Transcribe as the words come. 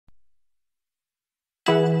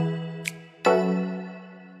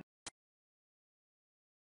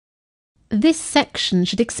This section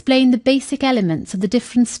should explain the basic elements of the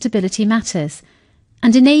different stability matters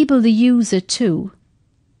and enable the user to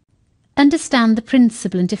understand the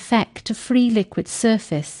principle and effect of free liquid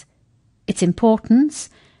surface, its importance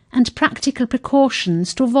and practical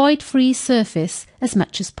precautions to avoid free surface as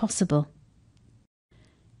much as possible.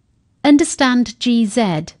 Understand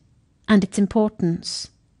GZ and its importance.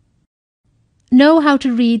 Know how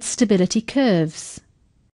to read stability curves.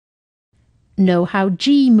 Know how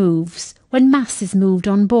G moves when mass is moved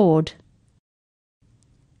on board.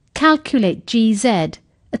 Calculate GZ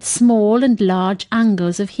at small and large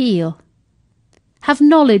angles of heel. Have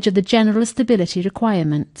knowledge of the general stability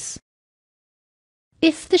requirements.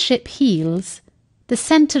 If the ship heels, the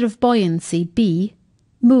centre of buoyancy B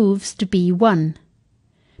moves to B1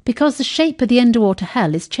 because the shape of the underwater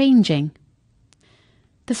hull is changing.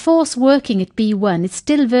 The force working at B1 is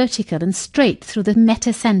still vertical and straight through the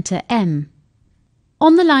meta-centre M.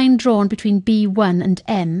 On the line drawn between B1 and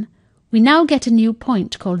M, we now get a new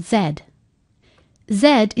point called Z.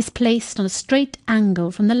 Z is placed on a straight angle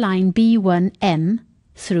from the line B1M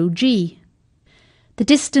through G. The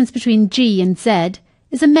distance between G and Z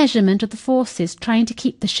is a measurement of the forces trying to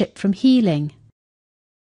keep the ship from heeling.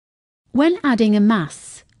 When adding a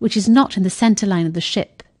mass, which is not in the centre line of the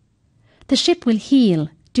ship will heel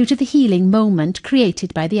due to the heeling moment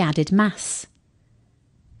created by the added mass.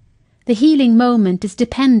 The heeling moment is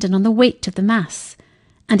dependent on the weight of the mass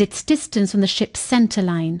and its distance from the ship's centre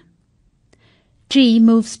line. G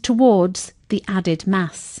moves towards the added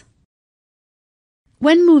mass.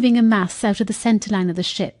 When moving a mass out of the centre line of the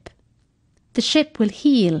ship will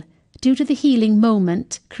heel due to the heeling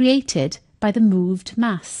moment created by the moved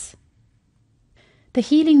mass. The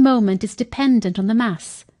heeling moment is dependent on the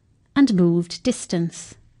mass and moved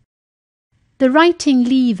distance. The righting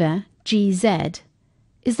lever, GZ,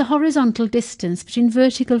 is the horizontal distance between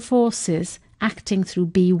vertical forces acting through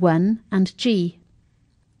B1 and G.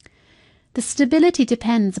 The stability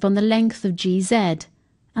depends upon the length of GZ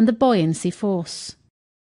and the buoyancy force.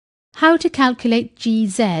 How to calculate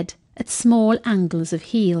GZ at small angles of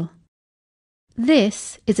heel.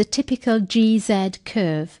 This is a typical GZ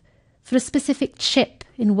curve for a specific ship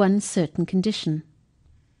in one certain condition.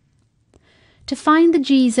 To find the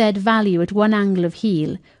GZ value at one angle of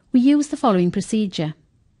heel, we use the following procedure.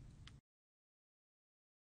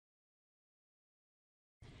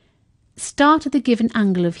 Start at the given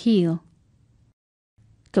angle of heel.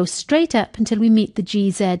 Go straight up until we meet the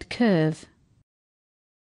GZ curve.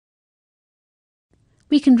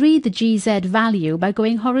 We can read the GZ value by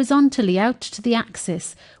going horizontally out to the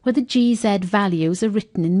axis where the GZ values are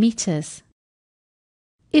written in metres.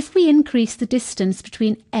 If we increase the distance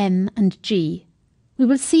between M and G, we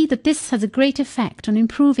will see that this has a great effect on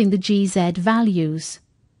improving the GZ values.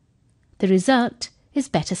 The result is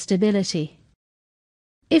better stability.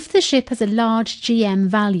 If the ship has a large GM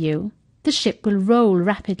value, the ship will roll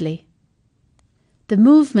rapidly. The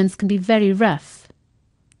movements can be very rough.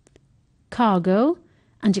 Cargo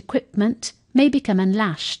and equipment may become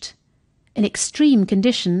unlashed. In extreme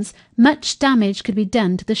conditions, much damage could be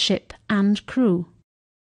done to the ship and crew.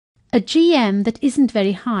 A GM that isn't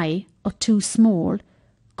very high or too small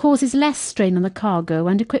causes less strain on the cargo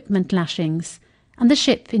and equipment lashings and the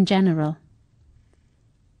ship in general.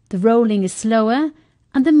 The rolling is slower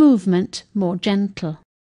and the movement more gentle.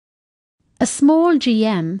 A small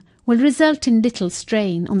GM will result in little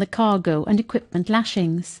strain on the cargo and equipment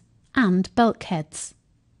lashings and bulkheads.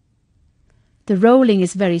 The rolling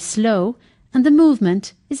is very slow and the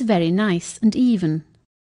movement is very nice and even.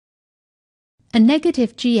 A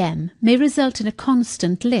negative GM may result in a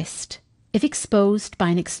constant list if exposed by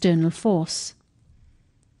an external force.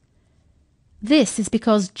 This is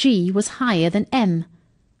because G was higher than M,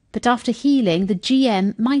 but after heeling the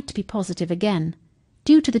GM might be positive again,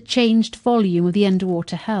 due to the changed volume of the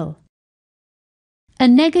underwater hull. A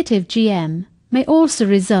negative GM may also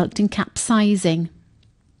result in capsizing.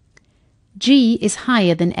 G is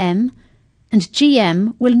higher than M, and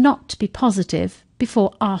GM will not be positive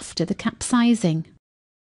before after the capsizing.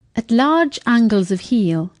 At large angles of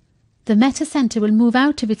heel, the meta-centre will move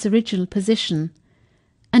out of its original position,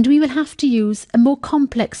 and we will have to use a more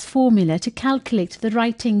complex formula to calculate the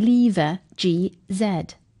righting lever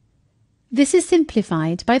GZ. This is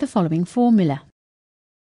simplified by the following formula.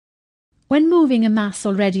 When moving a mass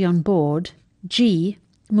already on board, G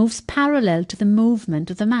moves parallel to the movement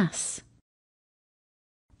of the mass.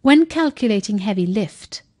 When calculating heavy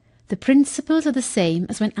lift, the principles are the same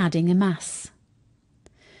as when adding a mass.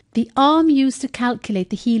 The arm used to calculate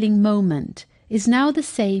the heeling moment is now the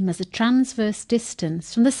same as the transverse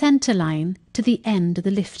distance from the centre line to the end of the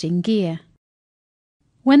lifting gear.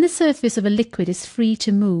 When the surface of a liquid is free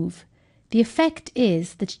to move, the effect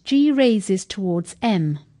is that G raises towards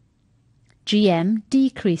M. Gm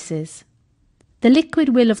decreases. The liquid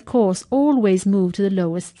will, of course, always move to the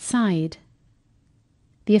lowest side.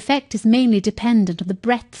 The effect is mainly dependent on the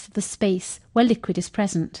breadth of the space where liquid is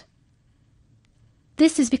present.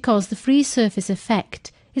 This is because the free surface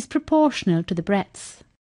effect is proportional to the breadth.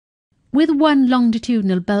 With one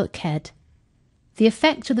longitudinal bulkhead, the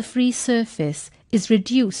effect of the free surface is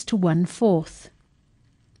reduced to 1/4.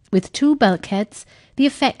 With two bulkheads, the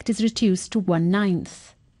effect is reduced to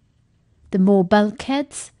 1/9. The more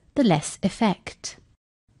bulkheads, the less effect.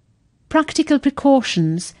 Practical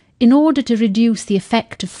precautions in order to reduce the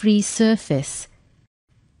effect of free surface.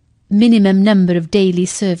 Minimum number of daily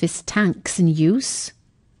service tanks in use.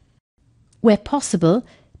 Where possible,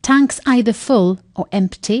 tanks either full or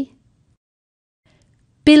empty.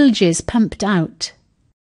 Bilges pumped out.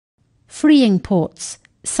 Freeing ports,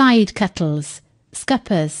 side cuttles,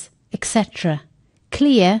 scuppers, etc.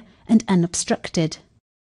 clear and unobstructed.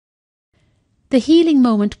 The healing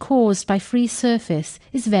moment caused by free surface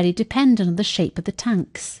is very dependent on the shape of the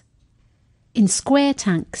tanks. In square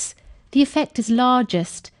tanks, the effect is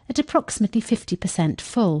largest at approximately 50%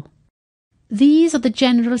 full. These are the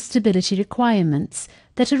general stability requirements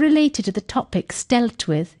that are related to the topics dealt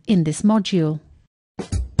with in this module.